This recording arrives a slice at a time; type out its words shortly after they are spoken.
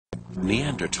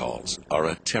Neanderthals are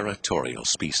a territorial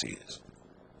species.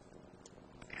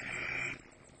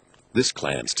 This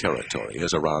clan's territory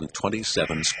is around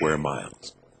 27 square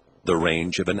miles, the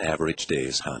range of an average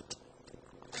day's hunt.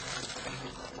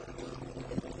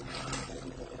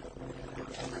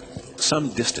 Some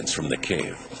distance from the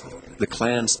cave, the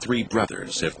clan's three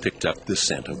brothers have picked up the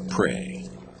scent of prey.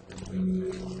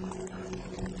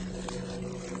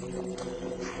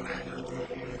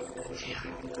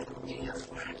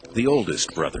 The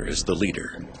oldest brother is the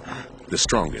leader, the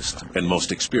strongest and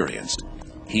most experienced.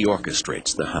 He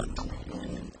orchestrates the hunt.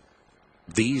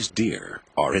 These deer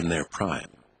are in their prime.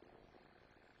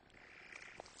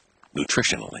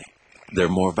 Nutritionally, they're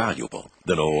more valuable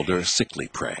than older, sickly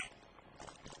prey,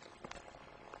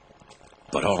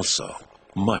 but also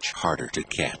much harder to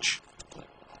catch.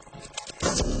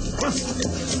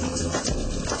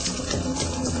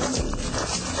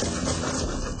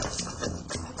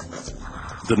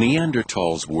 The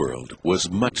Neanderthals' world was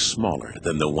much smaller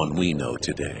than the one we know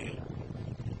today.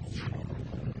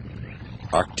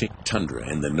 Arctic tundra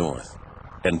in the north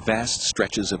and vast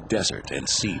stretches of desert and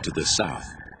sea to the south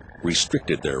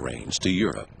restricted their range to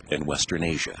Europe and Western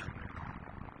Asia.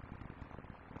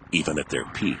 Even at their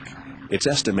peak, it's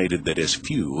estimated that as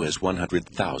few as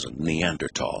 100,000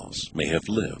 Neanderthals may have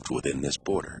lived within this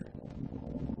border.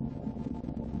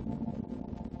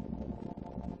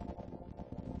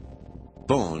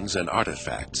 Bones and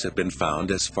artifacts have been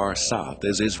found as far south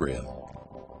as Israel,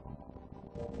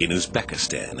 in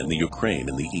Uzbekistan and the Ukraine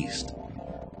in the east,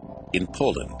 in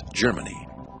Poland, Germany,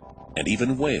 and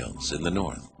even Wales in the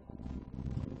north,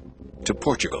 to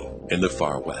Portugal in the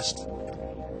far west.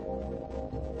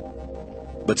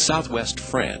 But southwest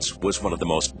France was one of the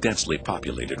most densely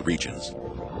populated regions,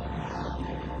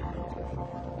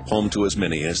 home to as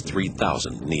many as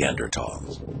 3,000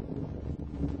 Neanderthals.